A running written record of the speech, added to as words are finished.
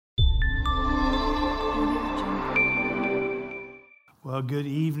Well, good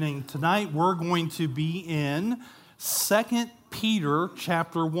evening. Tonight we're going to be in 2 Peter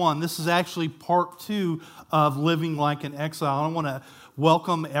chapter 1. This is actually part 2 of Living Like an Exile. I want to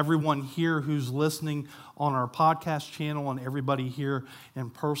welcome everyone here who's listening on our podcast channel and everybody here in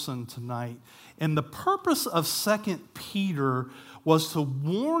person tonight. And the purpose of 2 Peter was to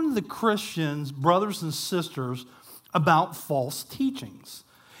warn the Christians, brothers and sisters, about false teachings,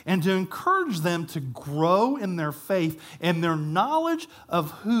 and to encourage them to grow in their faith and their knowledge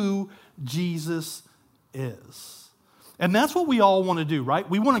of who Jesus is. And that's what we all want to do, right?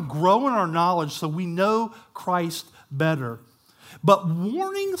 We want to grow in our knowledge so we know Christ better. But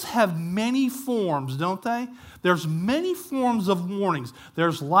warnings have many forms, don't they? There's many forms of warnings.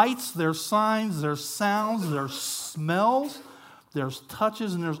 There's lights, there's signs, there's sounds, there's smells, there's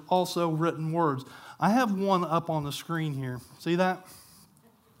touches, and there's also written words. I have one up on the screen here. See that?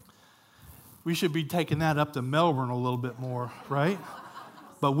 We should be taking that up to Melbourne a little bit more, right?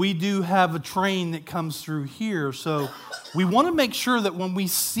 But we do have a train that comes through here, so we want to make sure that when we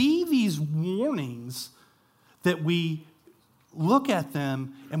see these warnings, that we look at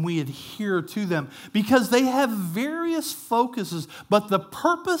them and we adhere to them, because they have various focuses, but the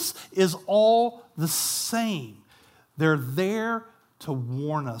purpose is all the same. They're there to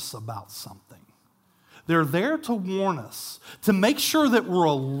warn us about something. They're there to warn us, to make sure that we're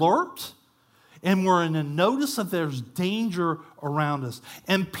alert and we're in a notice that there's danger around us.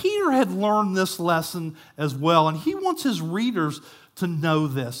 And Peter had learned this lesson as well, and he wants his readers to know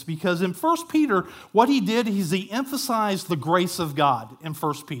this, because in 1 Peter, what he did is he emphasized the grace of God in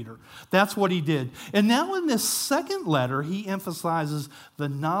 1 Peter. That's what he did. And now in this second letter, he emphasizes the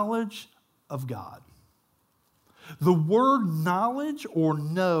knowledge of God. The word knowledge or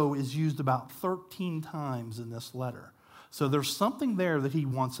know is used about 13 times in this letter. So there's something there that he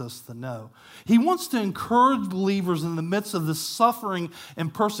wants us to know. He wants to encourage believers in the midst of this suffering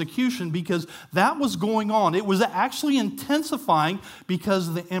and persecution, because that was going on. It was actually intensifying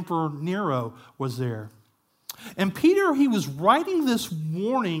because the Emperor Nero was there. And Peter, he was writing this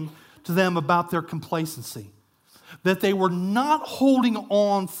warning to them about their complacency, that they were not holding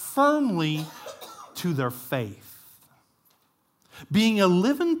on firmly to their faith. Being a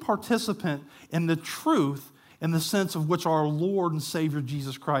living participant in the truth in the sense of which our Lord and Savior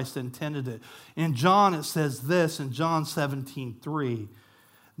Jesus Christ intended it. In John, it says this in John 17:3.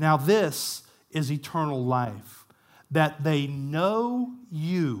 Now this is eternal life, that they know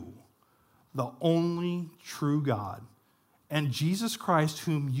you, the only true God, and Jesus Christ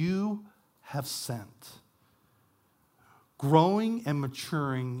whom you have sent, growing and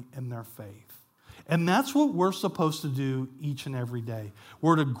maturing in their faith. And that's what we're supposed to do each and every day.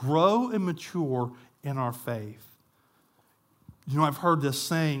 We're to grow and mature in our faith. You know, I've heard this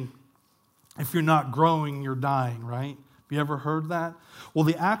saying, if you're not growing, you're dying, right? Have you ever heard that? Well,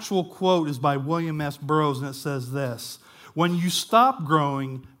 the actual quote is by William S. Burroughs, and it says this: when you stop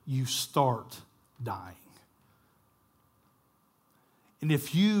growing, you start dying. And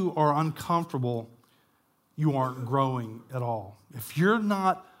if you are uncomfortable, you aren't growing at all. If you're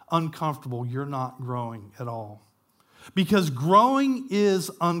not uncomfortable, you're not growing at all. Because growing is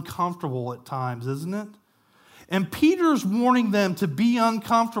uncomfortable at times, isn't it? And Peter's warning them to be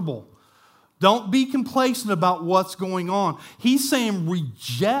uncomfortable. Don't be complacent about what's going on. He's saying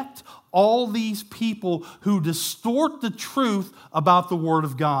reject all these people who distort the truth about the Word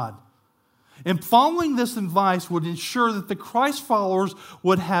of God. And following this advice would ensure that the Christ followers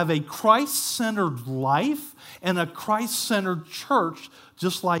would have a Christ-centered life and a Christ-centered church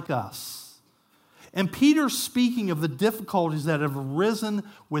just like us. And Peter's speaking of the difficulties that have arisen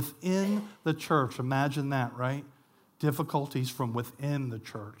within the church. Imagine that, right? Difficulties from within the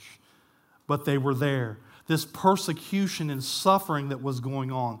church. But they were there. This persecution and suffering that was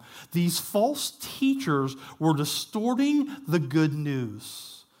going on. These false teachers were distorting the good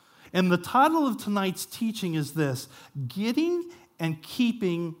news. And the title of tonight's teaching is this: Getting and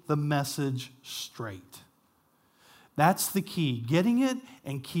Keeping the Message Straight. That's the key, getting it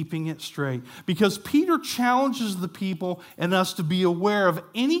and keeping it straight. Because Peter challenges the people and us to be aware of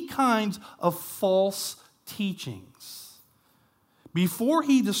any kinds of false teachings. Before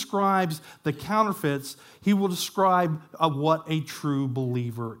he describes the counterfeits, he will describe what a true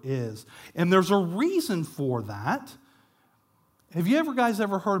believer is. And there's a reason for that. Have you guys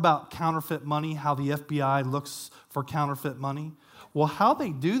ever heard about counterfeit money, how the FBI looks for counterfeit money? Well, how they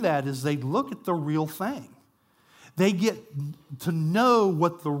do that is they look at the real thing. They get to know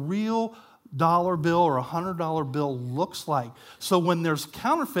what the real dollar bill or $100 bill looks like. So when there's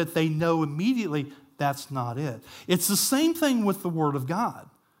counterfeit, they know immediately that's not it. It's the same thing with the Word of God.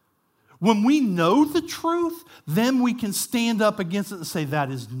 When we know the truth, then we can stand up against it and say, that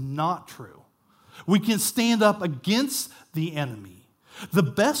is not true. We can stand up against the enemy. The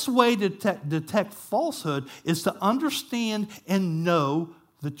best way to detect falsehood is to understand and know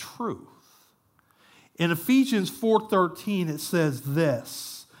the truth. In Ephesians 4:13, it says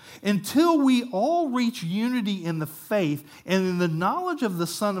this, until we all reach unity in the faith and in the knowledge of the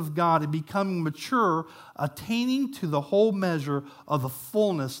Son of God and becoming mature, attaining to the whole measure of the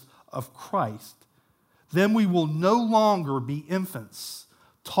fullness of Christ, then we will no longer be infants,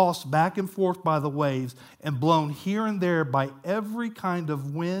 tossed back and forth by the waves and blown here and there by every kind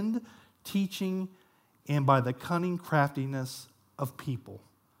of wind, teaching, and by the cunning craftiness of people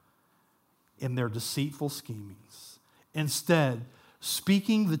in their deceitful schemings. Instead,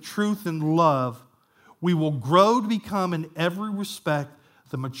 speaking the truth in love, we will grow to become in every respect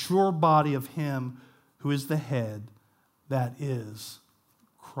the mature body of Him who is the head, that is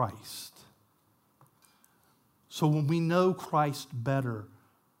Christ. So when we know Christ better,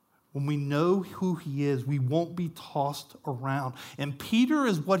 when we know who He is, we won't be tossed around. And Peter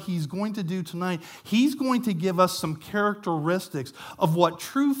is what he's going to do tonight. He's going to give us some characteristics of what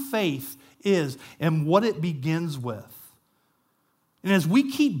true faith is and what it begins with. And as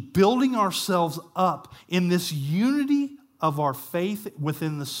we keep building ourselves up in this unity of our faith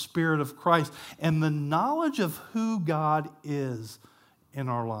within the Spirit of Christ and the knowledge of who God is in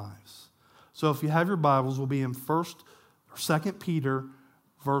our lives. So if you have your Bibles, we'll be in 1st or 2nd Peter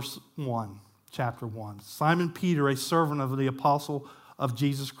verse 1, chapter 1. Simon Peter, a servant of the apostle of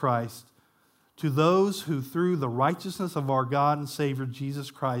Jesus Christ, to those who through the righteousness of our God and Savior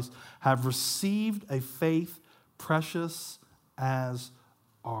Jesus Christ have received a faith precious as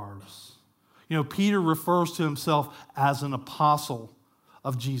ours. You know, Peter refers to himself as an apostle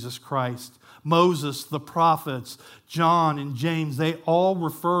of Jesus Christ. Moses, the prophets, John and James, they all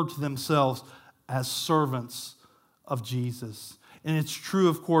referred to themselves as servants of Jesus. And it's true,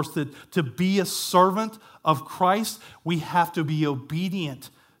 of course, that to be a servant of Christ, we have to be obedient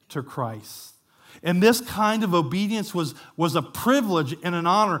to Christ. And this kind of obedience was a privilege and an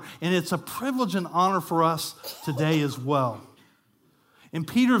honor, and it's a privilege and honor for us today as well. In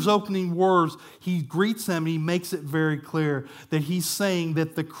Peter's opening words, he greets them and he makes it very clear that he's saying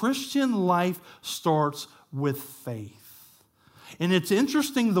that the Christian life starts with faith. And it's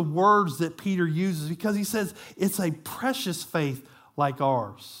interesting the words that Peter uses because he says it's a precious faith like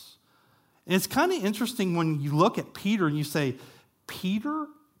ours. And it's kind of interesting when you look at Peter and you say, Peter,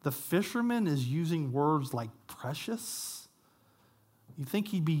 the fisherman, is using words like precious? You think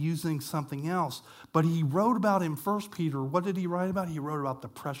he'd be using something else. But he wrote about in 1 Peter, what did he write about? He wrote about the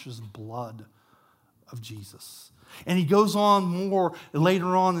precious blood of Jesus. And he goes on more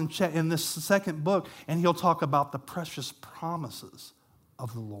later on in this second book, and he'll talk about the precious promises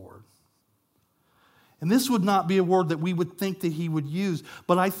of the Lord. And this would not be a word that we would think that he would use,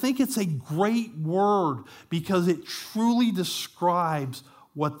 but I think it's a great word because it truly describes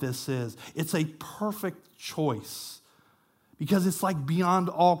what this is. It's a perfect choice because it's like beyond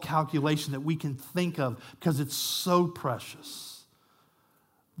all calculation that we can think of because it's so precious.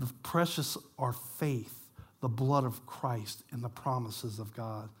 The precious are faith, the blood of Christ, and the promises of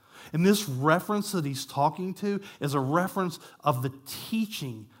God. And this reference that he's talking to is a reference of the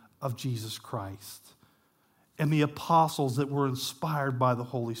teaching of Jesus Christ and the apostles that were inspired by the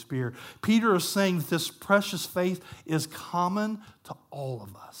Holy Spirit. Peter is saying that this precious faith is common to all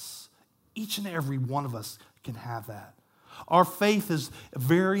of us. Each and every one of us can have that. Our faith is a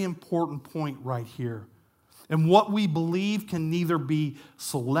very important point right here. And what we believe can neither be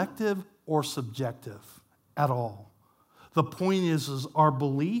selective or subjective at all. The point is our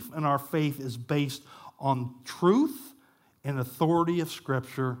belief and our faith is based on truth and authority of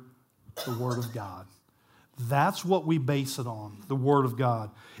Scripture, the Word of God. That's what we base it on, the Word of God.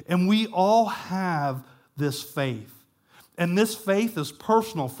 And we all have this faith. And this faith is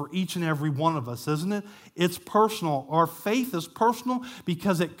personal for each and every one of us, isn't it? It's personal. Our faith is personal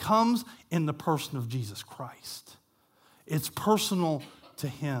because it comes in the person of Jesus Christ. It's personal to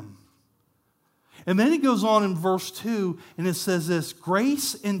Him. And then he goes on in verse 2, and it says this,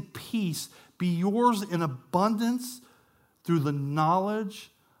 grace and peace be yours in abundance through the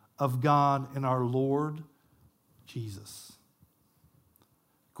knowledge of God and our Lord Jesus.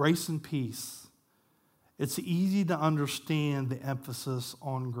 Grace and peace. It's easy to understand the emphasis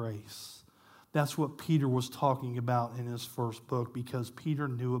on grace. That's what Peter was talking about in his first book because Peter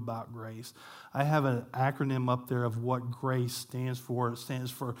knew about grace. I have an acronym up there of what grace stands for. It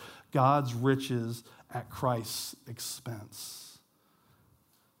stands for God's riches at Christ's expense.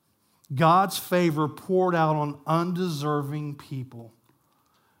 God's favor poured out on undeserving people.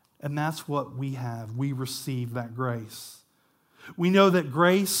 And that's what we have. We receive that grace. We know that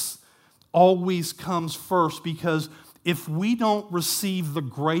grace always comes first, because if we don't receive the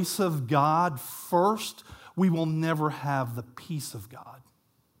grace of God first, we will never have the peace of God.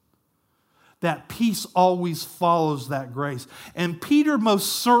 That peace always follows that grace. And Peter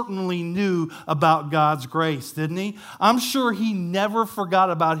most certainly knew about God's grace, didn't he? I'm sure he never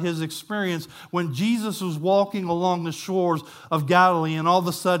forgot about his experience when Jesus was walking along the shores of Galilee, and all of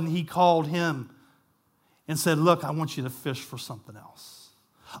a sudden he called him and said, look, I want you to fish for something else.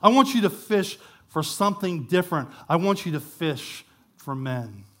 I want you to fish for something different. I want you to fish for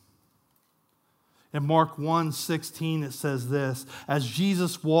men. In Mark 1:16, it says this: as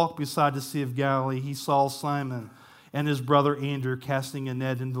Jesus walked beside the Sea of Galilee, he saw Simon and his brother Andrew casting a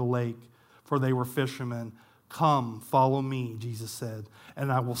net into the lake, for they were fishermen. Come, follow me, Jesus said,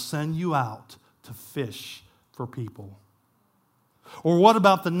 and I will send you out to fish for people. Or what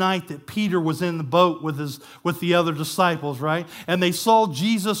about the night that Peter was in the boat with the other disciples, right? And they saw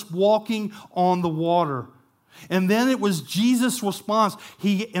Jesus walking on the water. And then it was Jesus' response.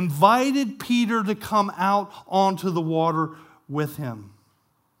 He invited Peter to come out onto the water with him.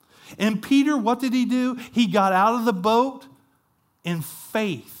 And Peter, what did he do? He got out of the boat in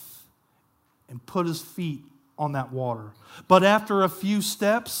faith and put his feet on that water. But after a few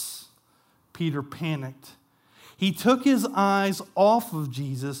steps, Peter panicked. He took his eyes off of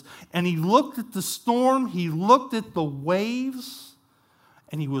Jesus and he looked at the storm, he looked at the waves,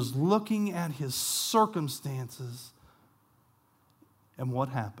 and he was looking at his circumstances. And what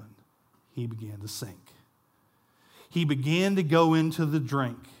happened? He began to sink. He began to go into the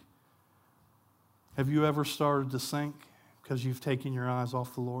drink. Have you ever started to sink because you've taken your eyes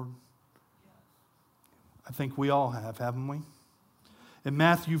off the Lord? I think we all have, haven't we? In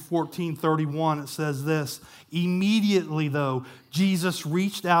Matthew 14:31, it says this: immediately, though, Jesus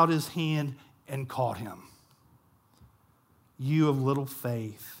reached out his hand and caught him. You of little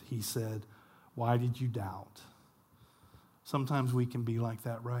faith, he said, why did you doubt? Sometimes we can be like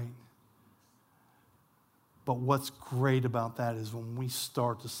that, right? But what's great about that is when we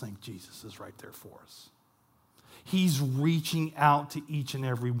start to sink, Jesus is right there for us. He's reaching out to each and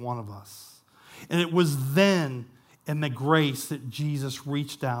every one of us. And it was then in the grace that Jesus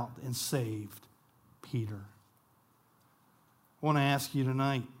reached out and saved Peter. I want to ask you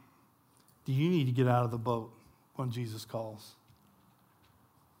tonight, do you need to get out of the boat when Jesus calls?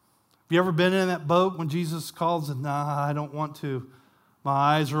 Have you ever been in that boat when Jesus calls and, nah, I don't want to. My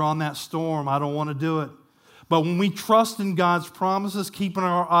eyes are on that storm. I don't want to do it. But when we trust in God's promises, keeping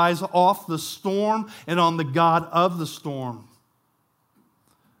our eyes off the storm and on the God of the storm,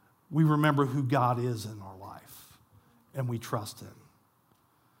 we remember who God is in our life and we trust him.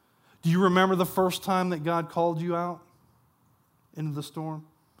 Do you remember the first time that God called you out into the storm?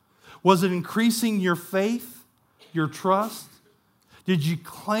 Was it increasing your faith, your trust? Did you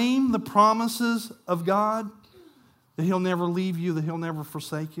claim the promises of God, that he'll never leave you, that he'll never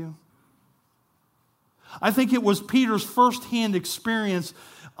forsake you? I think it was Peter's firsthand experience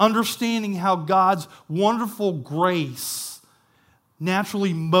understanding how God's wonderful grace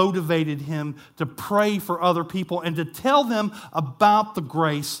naturally motivated him to pray for other people and to tell them about the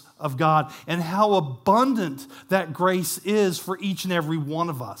grace of God and how abundant that grace is for each and every one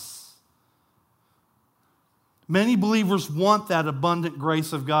of us. Many believers want that abundant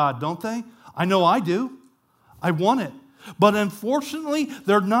grace of God, don't they? I know I do. I want it. But unfortunately,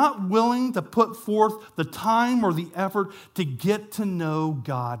 they're not willing to put forth the time or the effort to get to know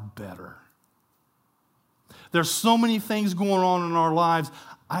God better. There's so many things going on in our lives,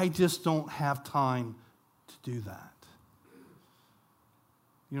 I just don't have time to do that.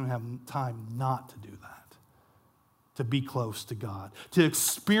 You don't have time not to do that, to be close to God, to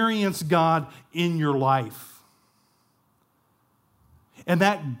experience God in your life. And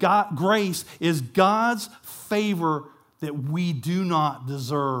that grace is God's favor that we do not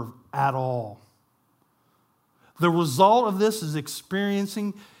deserve at all. The result of this is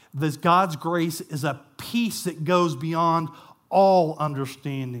experiencing this God's grace is a peace that goes beyond all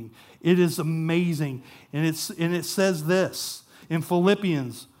understanding. It is amazing. And it says this in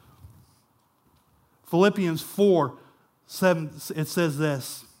Philippians 4:7, it says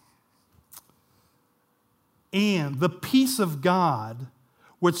this: and the peace of God,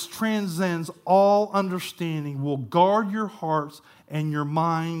 which transcends all understanding, will guard your hearts and your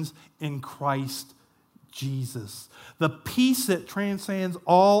minds in Christ Jesus. The peace that transcends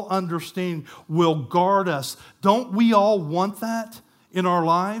all understanding will guard us. Don't we all want that in our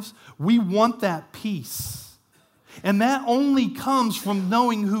lives? We want that peace. And that only comes from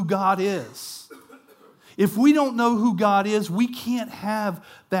knowing who God is. If we don't know who God is, we can't have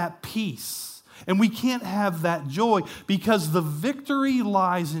that peace. And we can't have that joy because the victory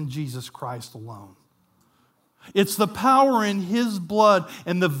lies in Jesus Christ alone. It's the power in His blood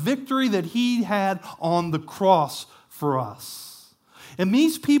and the victory that He had on the cross for us. And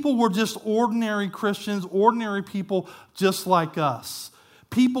these people were just ordinary Christians, ordinary people just like us.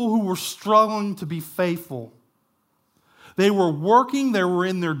 People who were struggling to be faithful. They were working, they were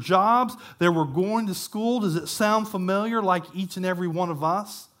in their jobs, they were going to school. Does it sound familiar like each and every one of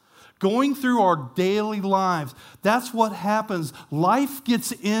us? Going through our daily lives. That's what happens. Life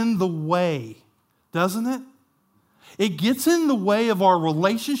gets in the way, doesn't it? It gets in the way of our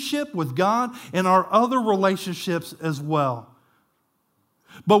relationship with God and our other relationships as well.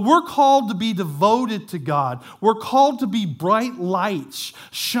 But we're called to be devoted to God. We're called to be bright lights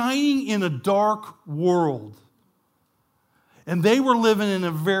shining in a dark world. And they were living in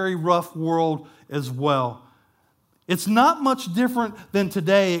a very rough world as well. It's not much different than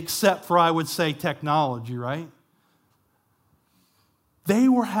today, except for, I would say, technology, right? They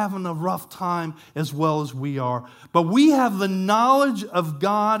were having a rough time as well as we are. But we have the knowledge of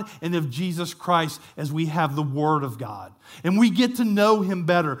God and of Jesus Christ as we have the Word of God. And we get to know Him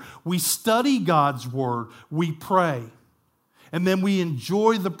better. We study God's Word. We pray. And then we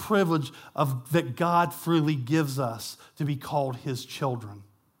enjoy the privilege that God freely gives us to be called His children.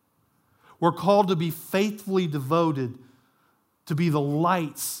 We're called to be faithfully devoted, to be the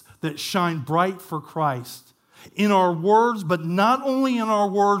lights that shine bright for Christ in our words, but not only in our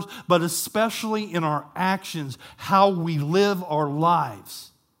words, but especially in our actions, how we live our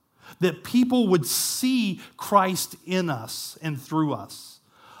lives, that people would see Christ in us and through us.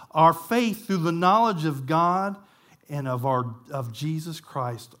 Our faith through the knowledge of God and of Jesus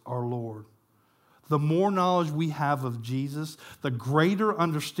Christ our Lord. The more knowledge we have of Jesus, the greater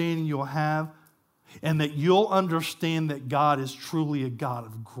understanding you'll have, and that you'll understand that God is truly a God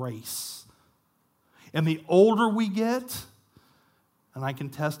of grace. And the older we get, and I can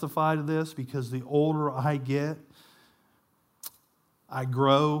testify to this because the older I get, I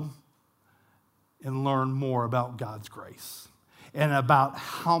grow and learn more about God's grace and about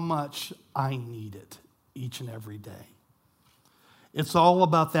how much I need it each and every day. It's all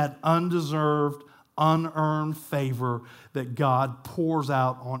about that undeserved, unearned favor that God pours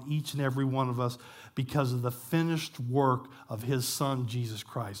out on each and every one of us because of the finished work of His Son, Jesus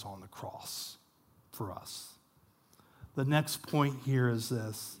Christ, on the cross for us. The next point here is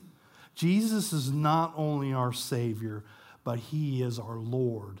this. Jesus is not only our Savior, but He is our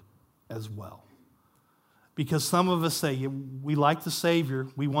Lord as well. Because some of us say, we like the Savior,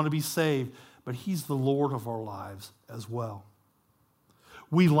 we want to be saved, but He's the Lord of our lives as well.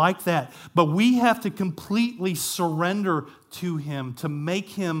 We like that, but we have to completely surrender to Him to make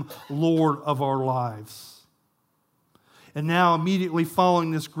Him Lord of our lives. And now, immediately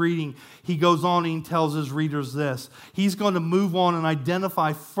following this greeting, he goes on and he tells his readers this. He's going to move on and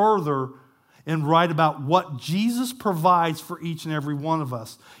identify further and write about what Jesus provides for each and every one of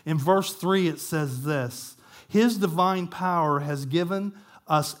us. In verse 3, it says this: His divine power has given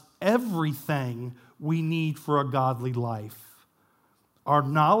us everything we need for a godly life. Our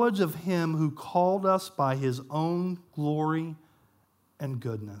knowledge of Him who called us by His own glory and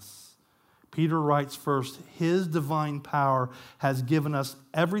goodness. Peter writes first, His divine power has given us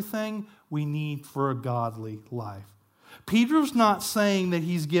everything we need for a godly life. Peter's not saying that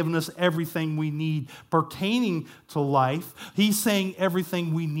he's given us everything we need pertaining to life. He's saying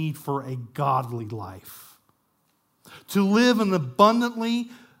everything we need for a godly life. To live an abundantly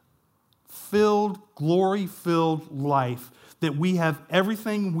filled, glory-filled life, that we have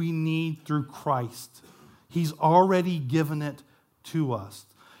everything we need through Christ. He's already given it to us.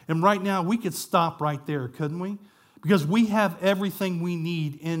 And right now, we could stop right there, couldn't we? Because we have everything we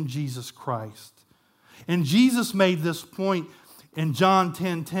need in Jesus Christ. And Jesus made this point in John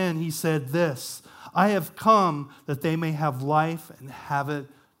 10:10. He said this: I have come that they may have life and have it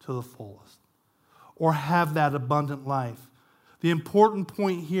to the fullest. Or have that abundant life. The important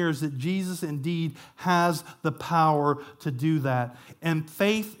point here is that Jesus indeed has the power to do that. And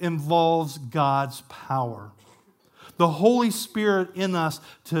faith involves God's power. The Holy Spirit in us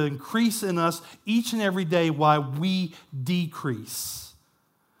to increase in us each and every day while we decrease.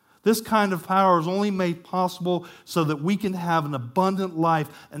 This kind of power is only made possible so that we can have an abundant life,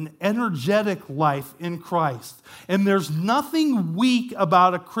 an energetic life in Christ. And there's nothing weak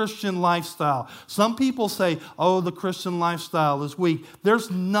about a Christian lifestyle. Some people say, oh, the Christian lifestyle is weak. There's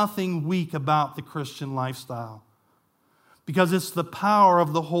nothing weak about the Christian lifestyle because it's the power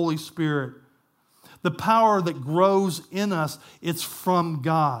of the Holy Spirit. The power that grows in us, it's from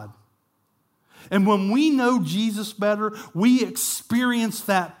God. And when we know Jesus better, we experience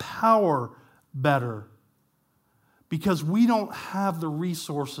that power better. Because we don't have the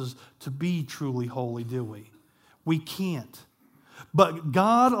resources to be truly holy, do we? We can't. But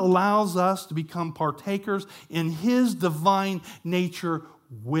God allows us to become partakers in His divine nature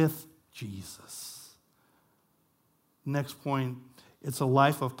with Jesus. Next point, it's a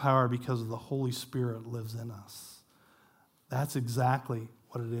life of power because the Holy Spirit lives in us. That's exactly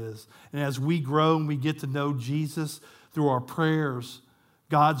what it is. And as we grow and we get to know Jesus through our prayers,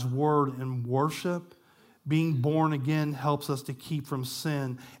 God's word, and worship, being born again helps us to keep from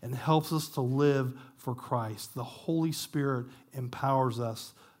sin and helps us to live for Christ. The Holy Spirit empowers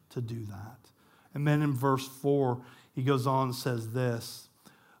us to do that. And then in verse 4, he goes on and says this,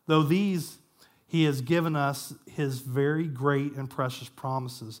 though these He has given us His very great and precious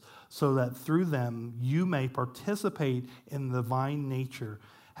promises, so that through them you may participate in the divine nature,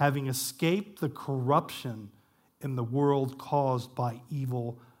 having escaped the corruption in the world caused by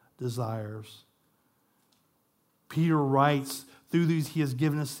evil desires. Peter writes, through these He has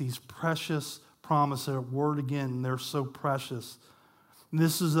given us these precious promises. A word again, they're so precious. And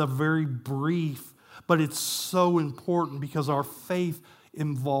this is a very brief, but it's so important because our faith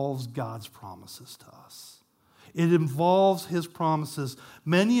involves God's promises to us. It involves His promises.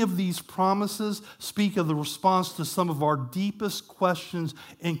 Many of these promises speak of the response to some of our deepest questions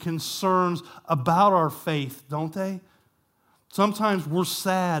and concerns about our faith, don't they? Sometimes we're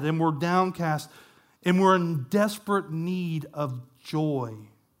sad and we're downcast and we're in desperate need of joy.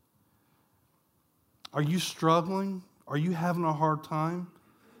 Are you struggling? Are you having a hard time?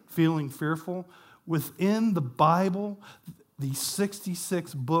 Feeling fearful? Within the Bible, the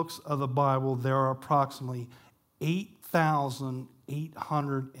 66 books of the Bible, there are approximately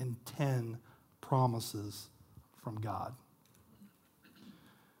 8,810 promises from God.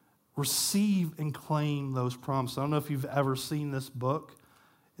 Receive and claim those promises. I don't know if you've ever seen this book.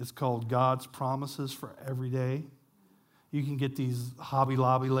 It's called God's Promises for Every Day. You can get these Hobby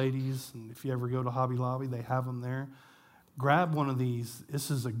Lobby ladies, and if you ever go to Hobby Lobby, they have them there. Grab one of these. This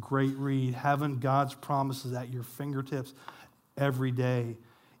is a great read. Having God's promises at your fingertips every day.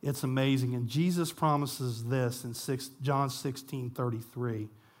 It's amazing. And Jesus promises this in John 16:33.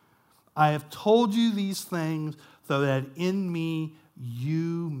 I have told you these things so that in me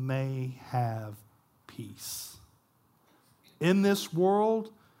you may have peace. In this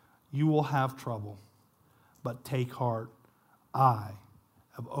world, you will have trouble, but take heart. I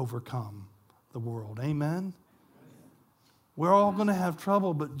have overcome the world. Amen? We're all going to have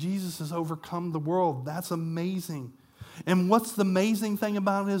trouble, but Jesus has overcome the world. That's amazing. And what's the amazing thing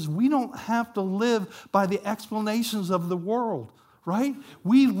about it is we don't have to live by the explanations of the world, right?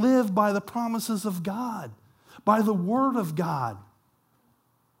 We live by the promises of God, by the Word of God.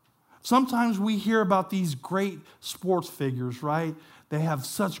 Sometimes we hear about these great sports figures, right? They have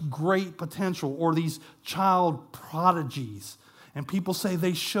such great potential, or these child prodigies. And people say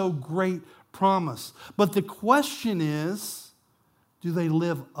they show great promise. But the question is, do they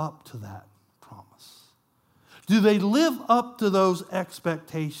live up to that promise? Do they live up to those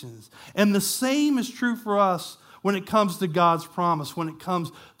expectations? And the same is true for us when it comes to God's promise, when it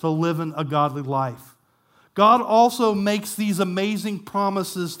comes to living a godly life. God also makes these amazing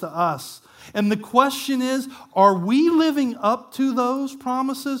promises to us. And the question is, are we living up to those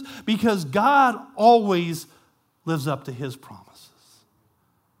promises? Because God always lives up to His promises.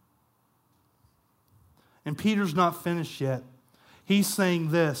 And Peter's not finished yet. He's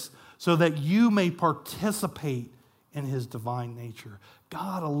saying this, so that you may participate in His divine nature.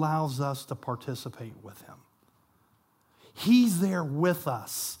 God allows us to participate with Him. He's there with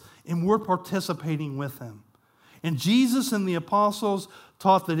us, and we're participating with Him. And Jesus and the apostles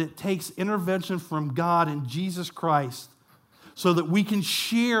taught that it takes intervention from God in Jesus Christ so that we can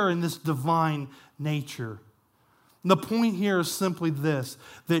share in this divine nature. And the point here is simply this,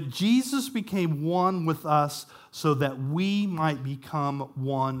 that Jesus became one with us so that we might become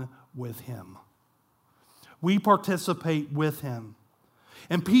one with Him. We participate with Him.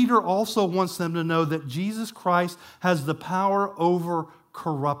 And Peter also wants them to know that Jesus Christ has the power over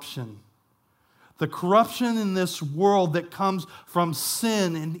corruption. The corruption in this world that comes from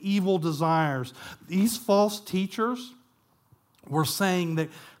sin and evil desires. These false teachers were saying that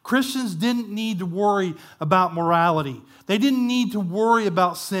Christians didn't need to worry about morality. They didn't need to worry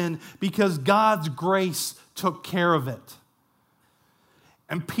about sin because God's grace took care of it.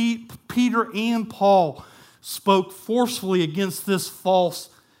 And Peter and Paul spoke forcefully against this false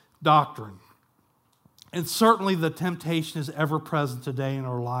doctrine. And certainly the temptation is ever present today in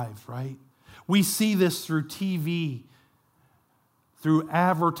our lives, right? We see this through TV, through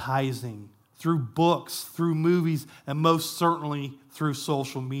advertising, through books, through movies, and most certainly through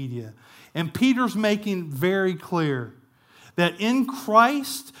social media. And Peter's making very clear that in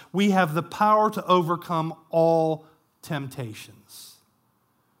Christ we have the power to overcome all temptations.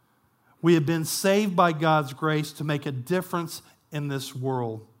 We have been saved by God's grace to make a difference in this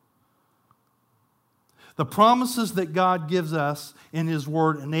world. The promises that God gives us in His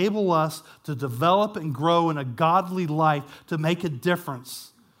Word enable us to develop and grow in a godly life to make a difference.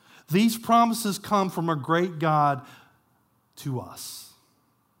 These promises come from a great God to us.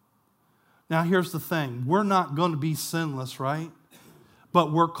 Now, here's the thing. We're not going to be sinless, right?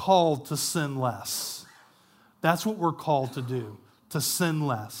 But we're called to sin less. That's what we're called to do, to sin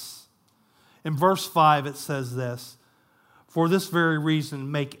less. In verse 5, it says this, "For this very reason,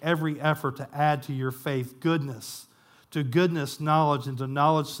 make every effort to add to your faith goodness, to goodness, knowledge, and to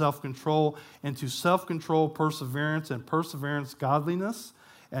knowledge, self-control, and to self-control, perseverance, and perseverance, godliness,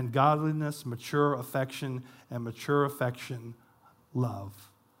 and godliness, mature affection, and mature affection, love."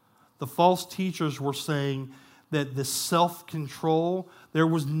 The false teachers were saying that the self-control, there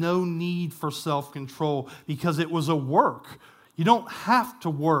was no need for self-control because it was a work. You don't have to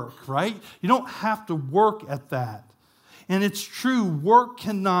work, right? You don't have to work at that. And it's true, work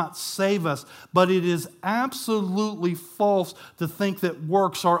cannot save us, but it is absolutely false to think that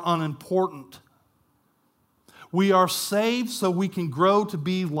works are unimportant. We are saved so we can grow to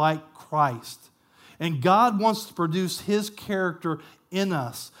be like Christ. And God wants to produce His character in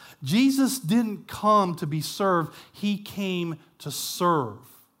us. Jesus didn't come to be served, He came to serve.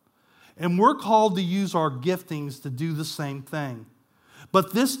 And we're called to use our giftings to do the same thing.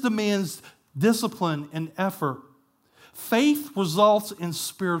 But this demands discipline and effort. Faith results in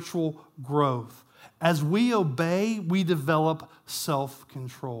spiritual growth. As we obey, we develop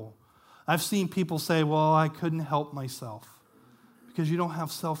self-control. I've seen people say, well, I couldn't help myself. Because you don't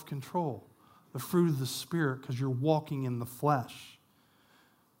have self-control. The fruit of the Spirit, because you're walking in the flesh.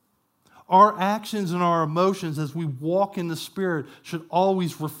 Our actions and our emotions as we walk in the Spirit should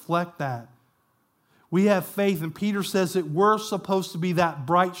always reflect that. We have faith, and Peter says that we're supposed to be that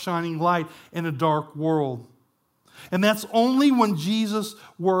bright, shining light in a dark world. And that's only when Jesus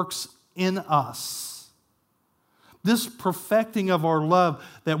works in us. This perfecting of our love,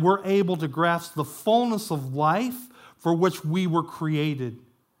 that we're able to grasp the fullness of life for which we were created.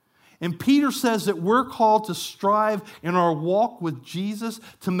 And Peter says that we're called to strive in our walk with Jesus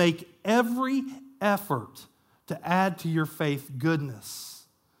to make every effort to add to your faith goodness.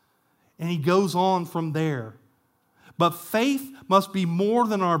 And he goes on from there. But faith must be more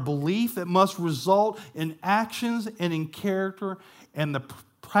than our belief. It must result in actions and in character and the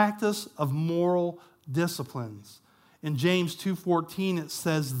practice of moral disciplines. In James 2:14 it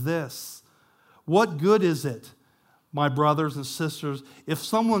says this, "What good is it, my brothers and sisters, if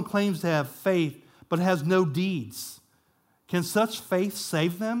someone claims to have faith but has no deeds? Can such faith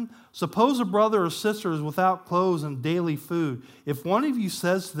save them? Suppose a brother or sister is without clothes and daily food. If one of you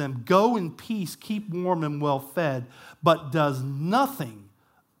says to them, 'Go in peace, keep warm and well fed,' but does nothing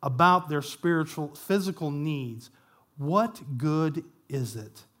about their physical needs, what good is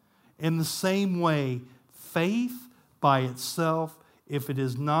it? In the same way, faith by itself, if it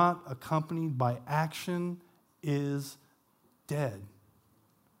is not accompanied by action, is dead."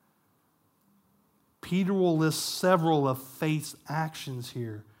 Peter will list several of faith's actions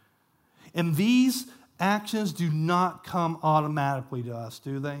here. And these actions do not come automatically to us,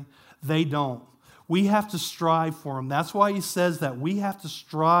 do they? They don't. We have to strive for them. That's why he says that we have to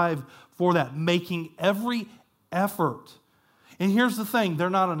strive for that, making every effort. And here's the thing, they're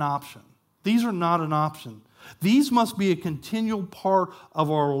not an option. These are not an option. These must be a continual part of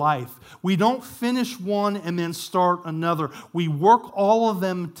our life. We don't finish one and then start another. We work all of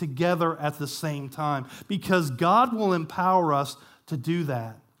them together at the same time because God will empower us to do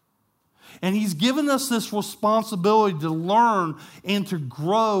that. And He's given us this responsibility to learn and to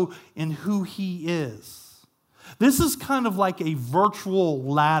grow in who He is. This is kind of like a virtual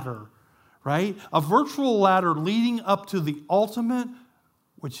ladder, right? A virtual ladder leading up to the ultimate,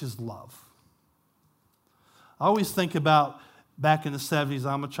 which is love. I always think about back in the 70s.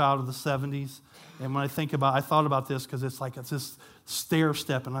 I'm a child of the 70s. And when I thought about this because it's this stair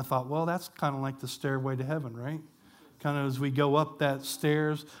step. And I thought, well, that's kind of like the stairway to heaven, right? Kind of as we go up that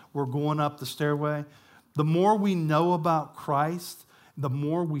stairs, we're going up the stairway. The more we know about Christ, the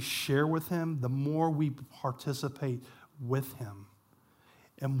more we share with Him, the more we participate with Him.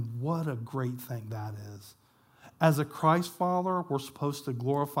 And what a great thing that is. As a Christ follower, we're supposed to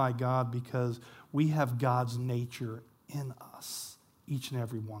glorify God because we have God's nature in us, each and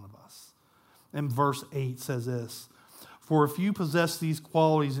every one of us. And verse 8 says this, For if you possess these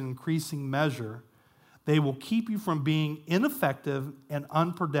qualities in increasing measure, they will keep you from being ineffective and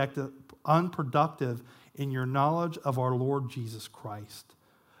unproductive in your knowledge of our Lord Jesus Christ.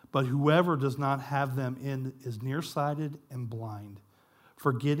 But whoever does not have them in is nearsighted and blind,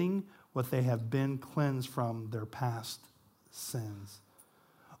 forgetting what they have been cleansed from their past sins.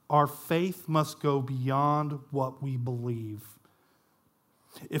 Our faith must go beyond what we believe.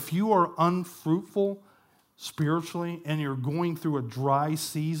 If you are unfruitful spiritually and you're going through a dry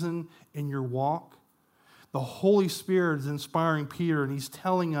season in your walk, the Holy Spirit is inspiring Peter, and he's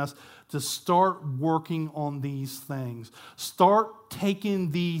telling us to start working on these things. Start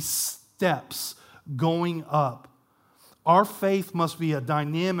taking these steps going up. Our faith must be a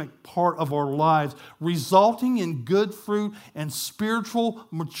dynamic part of our lives, resulting in good fruit and spiritual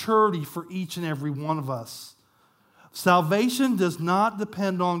maturity for each and every one of us. Salvation does not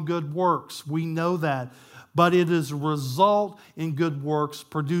depend on good works. We know that. But it is a result in good works,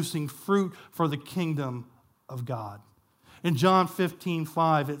 producing fruit for the kingdom of God. In John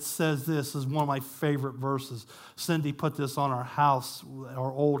 15:5, it says this is one of my favorite verses. Cindy put this on our house,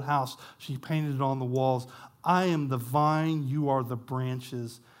 our old house. She painted it on the walls. I am the vine, you are the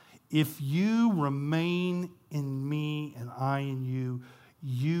branches. If you remain in me and I in you,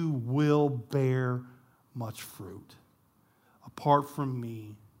 you will bear much fruit. Apart from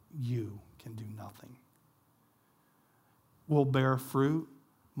me, you can do nothing. We'll bear fruit,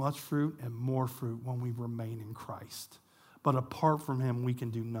 much fruit, and more fruit when we remain in Christ. But apart from him, we can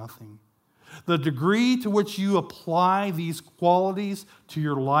do nothing. The degree to which you apply these qualities to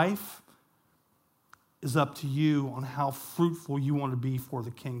your life is up to you on how fruitful you want to be for the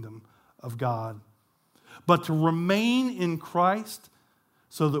kingdom of God. But to remain in Christ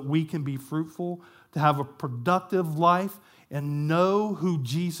so that we can be fruitful, to have a productive life and know who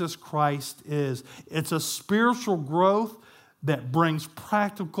Jesus Christ is. It's a spiritual growth that brings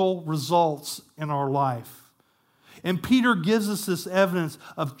practical results in our life. And Peter gives us this evidence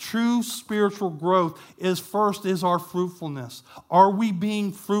of true spiritual growth is our fruitfulness. Are we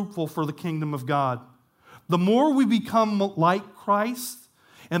being fruitful for the kingdom of God? The more we become like Christ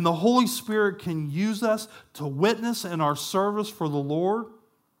and the Holy Spirit can use us to witness in our service for the Lord,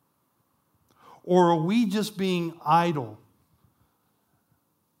 or are we just being idle,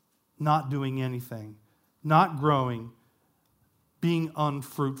 not doing anything, not growing, being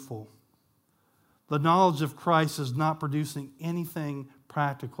unfruitful? The knowledge of Christ is not producing anything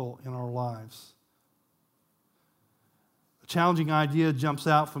practical in our lives. A challenging idea jumps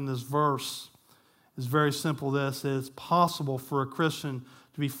out from this verse. It's very simple this. It's possible for a Christian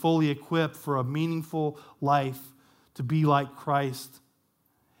to be fully equipped for a meaningful life, to be like Christ,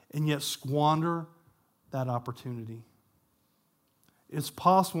 and yet squander that opportunity. It's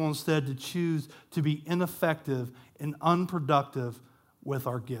possible instead to choose to be ineffective and unproductive with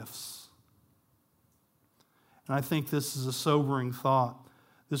our gifts. And I think this is a sobering thought.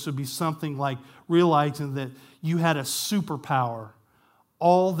 This would be something like realizing that you had a superpower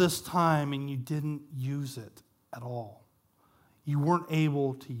all this time and you didn't use it at all. You weren't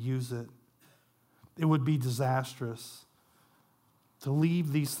able to use it. It would be disastrous to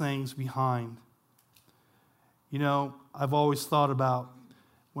leave these things behind. You know, I've always thought about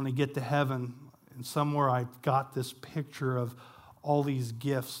when I get to heaven, and somewhere I've got this picture of all these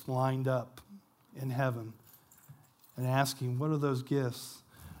gifts lined up in heaven, and asking, what are those gifts?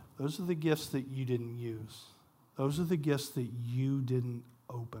 Those are the gifts that you didn't use. Those are the gifts that you didn't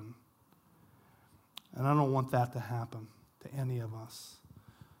open. And I don't want that to happen to any of us.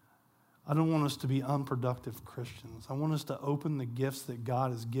 I don't want us to be unproductive Christians. I want us to open the gifts that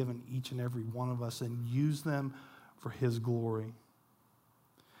God has given each and every one of us and use them for his glory.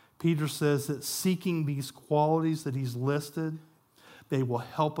 Peter says that seeking these qualities that he's listed, they will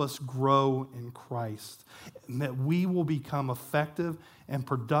help us grow in Christ, and that we will become effective and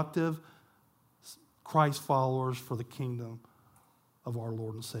productive Christ followers for the kingdom of our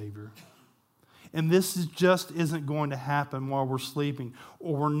Lord and Savior. And this isn't going to happen while we're sleeping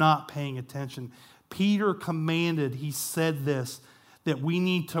or we're not paying attention. Peter commanded, he said this, that we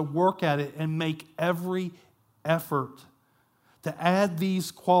need to work at it and make every effort to add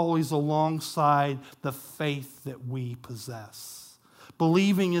these qualities alongside the faith that we possess.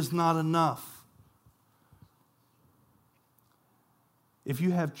 Believing is not enough. If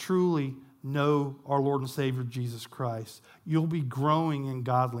you have truly know our Lord and Savior Jesus Christ, you'll be growing in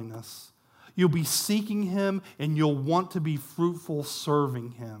godliness. You'll be seeking him and you'll want to be fruitful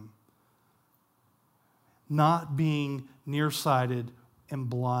serving him. Not being nearsighted and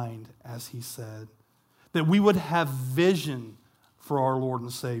blind, as he said. That we would have vision for our Lord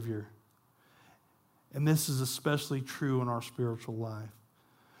and Savior. And this is especially true in our spiritual life.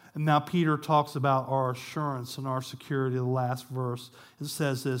 And now Peter talks about our assurance and our security. The last verse, it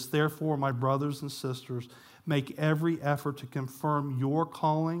says this, "Therefore, my brothers and sisters, make every effort to confirm your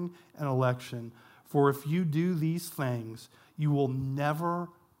calling and election. For if you do these things, you will never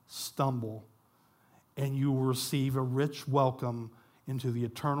stumble, and you will receive a rich welcome into the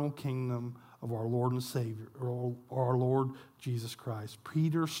eternal kingdom of our Lord and Savior, or our Lord Jesus Christ."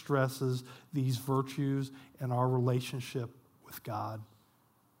 Peter stresses these virtues in our relationship with God.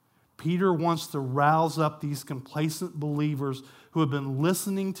 Peter wants to rouse up these complacent believers who have been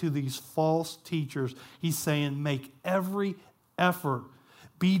listening to these false teachers. He's saying, make every effort,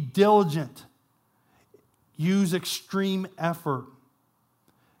 be diligent, use extreme effort,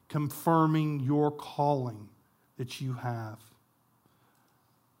 confirming your calling that you have.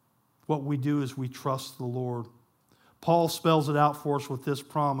 What we do is we trust the Lord. Paul spells it out for us with this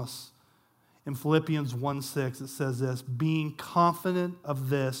promise. In Philippians 1:6, it says this, "Being confident of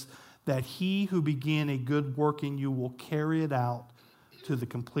this, that he who began a good work in you will carry it out to the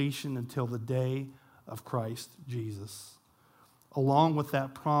completion until the day of Christ Jesus." Along with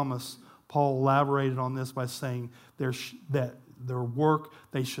that promise, Paul elaborated on this by saying that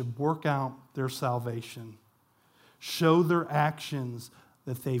they should work out their salvation, show their actions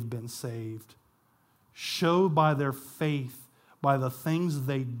that they've been saved, show by their faith, by the things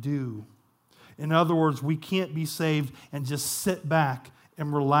they do. In other words, we can't be saved and just sit back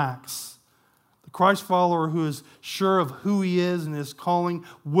and relax. The Christ follower who is sure of who he is and his calling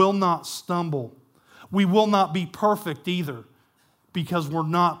will not stumble. We will not be perfect either, because we're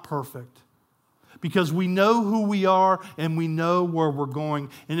not perfect. Because we know who we are and we know where we're going.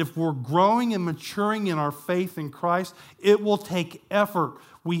 And if we're growing and maturing in our faith in Christ, it will take effort.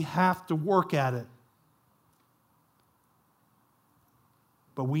 We have to work at it.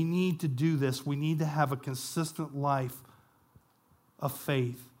 But we need to do this. We need to have a consistent life of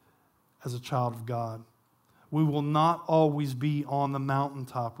faith as a child of God. We will not always be on the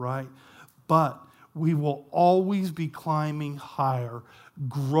mountaintop, right? But we will always be climbing higher,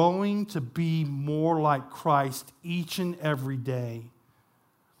 growing to be more like Christ each and every day.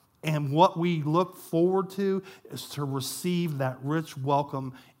 And what we look forward to is to receive that rich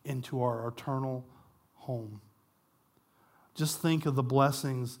welcome into our eternal home. Just think of the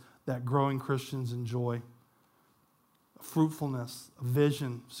blessings that growing Christians enjoy. Fruitfulness,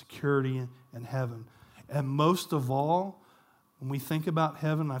 vision, security in heaven. And most of all, when we think about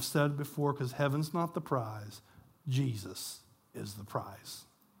heaven, I've said it before, because heaven's not the prize, Jesus is the prize.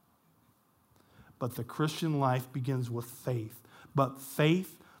 But the Christian life begins with faith. But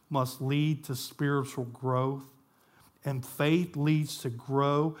faith must lead to spiritual growth. And faith leads to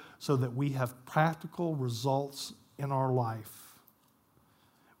grow so that we have practical results in our life.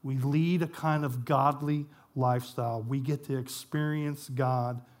 We lead a kind of godly lifestyle. We get to experience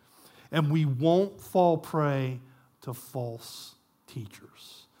God, and we won't fall prey to false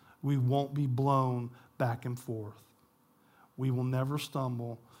teachers. We won't be blown back and forth. We will never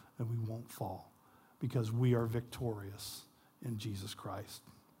stumble, and we won't fall, because we are victorious in Jesus Christ.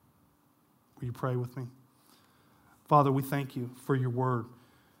 Will you pray with me? Father, we thank you for your word.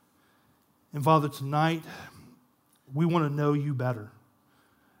 And Father, tonight, we want to know you better.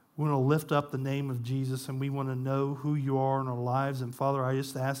 We want to lift up the name of Jesus, and we want to know who you are in our lives. And Father, I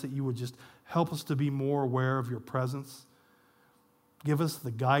just ask that you would just help us to be more aware of your presence. Give us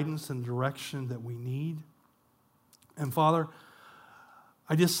the guidance and direction that we need. And Father,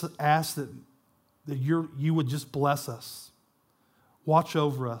 I just ask that you would just bless us, watch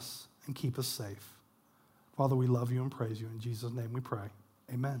over us, and keep us safe. Father, we love you and praise you. In Jesus' name we pray.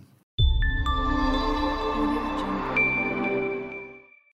 Amen.